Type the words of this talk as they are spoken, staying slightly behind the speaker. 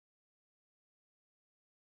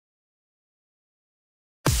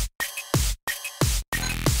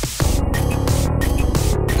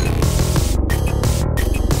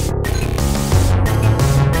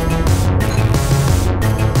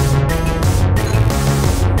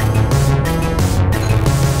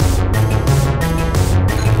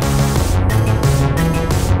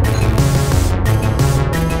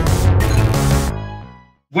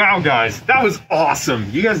Wow, guys, that was awesome.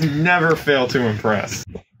 You guys never fail to impress.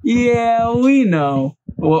 Yeah, we know.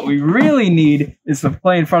 But what we really need is to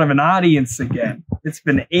play in front of an audience again. It's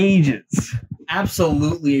been ages.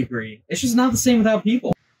 Absolutely agree. It's just not the same without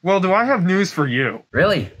people. Well, do I have news for you?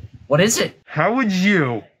 Really? What is it? How would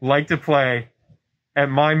you like to play at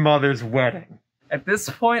my mother's wedding? At this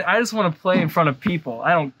point, I just want to play in front of people.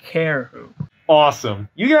 I don't care who. Awesome.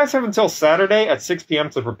 You guys have until Saturday at 6 p.m.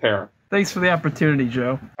 to prepare. Thanks for the opportunity,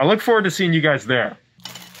 Joe. I look forward to seeing you guys there.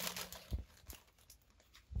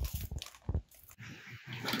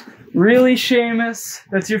 Really, Seamus?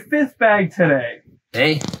 That's your 5th bag today.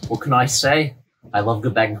 Hey, what can I say? I love a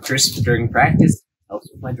good bag of crisps during practice.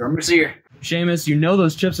 Helps with my drummer's ear. Seamus, you know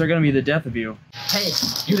those chips are gonna be the death of you. Hey,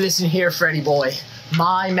 you listen here, Freddy boy.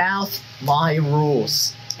 My mouth, my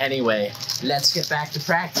rules. Anyway, let's get back to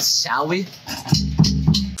practice, shall we?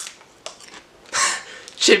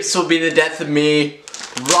 Chips will be the death of me.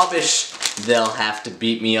 Rubbish. They'll have to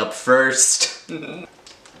beat me up first.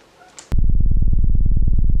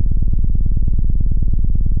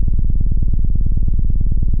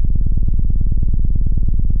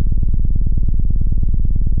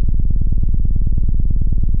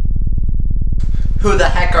 Who the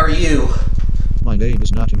heck are you? My name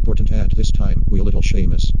is not important at this time, we little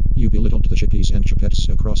Seamus. You belittled the chippies and chipettes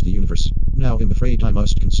across the universe. Now I'm afraid I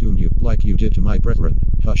must consume you, like you did to my brethren.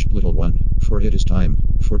 Hush, little one, for it is time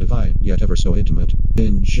for divine, yet ever so intimate,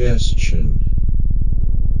 ingestion.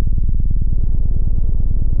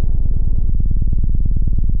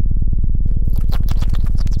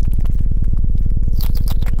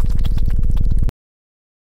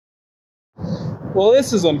 Well,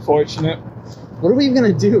 this is unfortunate. What are we even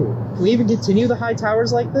gonna do? Can we even continue the high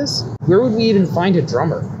towers like this? Where would we even find a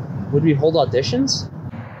drummer? Would we hold auditions?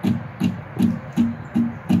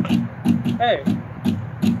 Hey,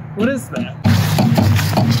 what is that?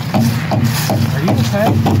 Are you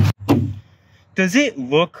okay? Does it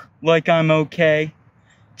look like I'm okay?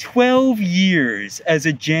 12 years as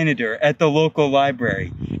a janitor at the local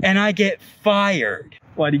library, and I get fired.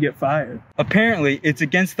 Why'd you get fired? Apparently, it's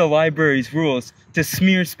against the library's rules to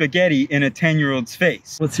smear spaghetti in a 10-year-old's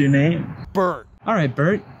face. What's your name? Bert. Alright,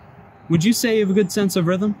 Bert. Would you say you have a good sense of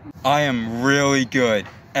rhythm? I am really good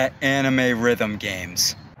at anime rhythm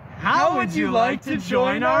games. How would you like to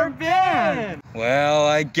join our band? Well,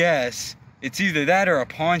 I guess it's either that or a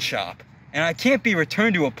pawn shop. And I can't be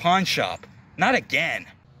returned to a pawn shop. Not again.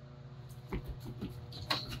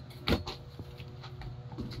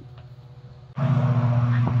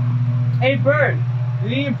 Hey, Bert,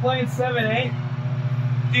 did you play in 7-8?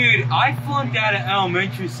 Dude, I flunked out of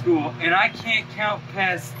elementary school and I can't count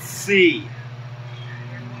past C.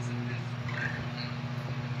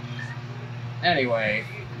 Anyway.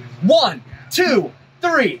 1, 2,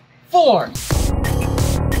 3, 4.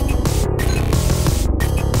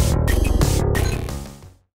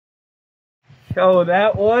 Oh,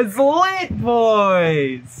 that was lit,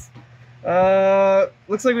 boys!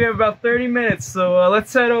 Looks like we have about 30 minutes, so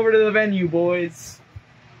let's head over to the venue, boys.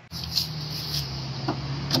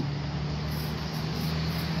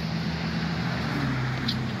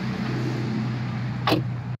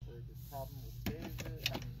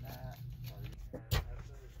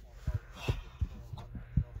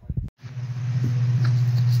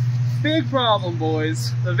 Big problem,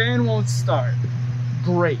 boys. The van won't start.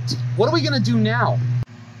 Great. What are we gonna do now?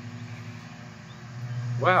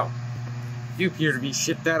 Wow, you appear to be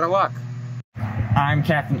shipped out of luck. I'm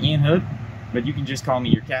Captain Ian Hood, but you can just call me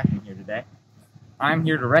your captain here today. I'm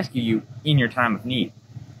here to rescue you in your time of need.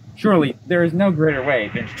 Surely, there is no greater way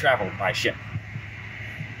than to travel by ship.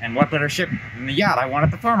 And what better ship than the yacht I won at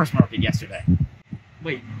the farmer's market yesterday?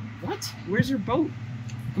 Wait, what? Where's your boat?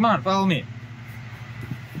 Come on, follow me.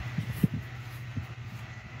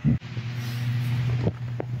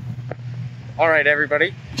 Alright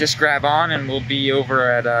everybody, just grab on and we'll be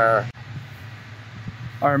over at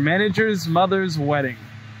Our manager's mother's wedding.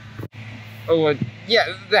 oh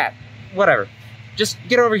yeah, that. Whatever. Just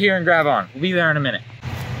get over here and grab on. We'll be there in a minute.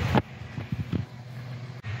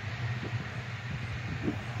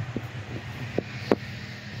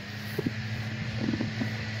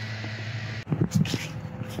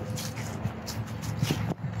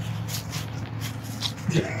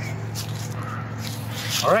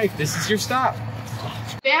 Alright, this is your stop.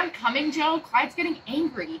 Bam coming, Joe. Clyde's getting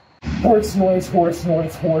angry. Horse noise, horse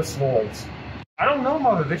noise, horse noise. I don't know,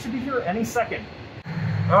 Mother. They should be here any second.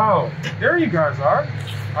 Oh, there you guys are.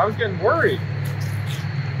 I was getting worried.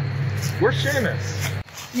 Where's Seamus?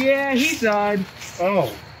 Yeah, he died.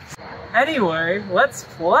 Oh. Anyway, let's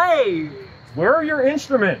play! Where are your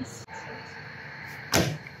instruments?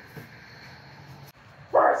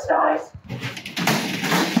 First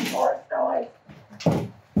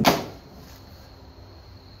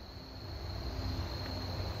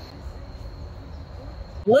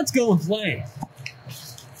Let's go and play.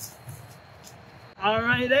 All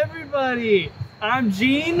right, everybody. I'm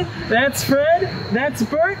Gene, that's Fred, that's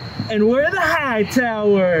Bert, and we're the High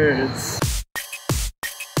Towers.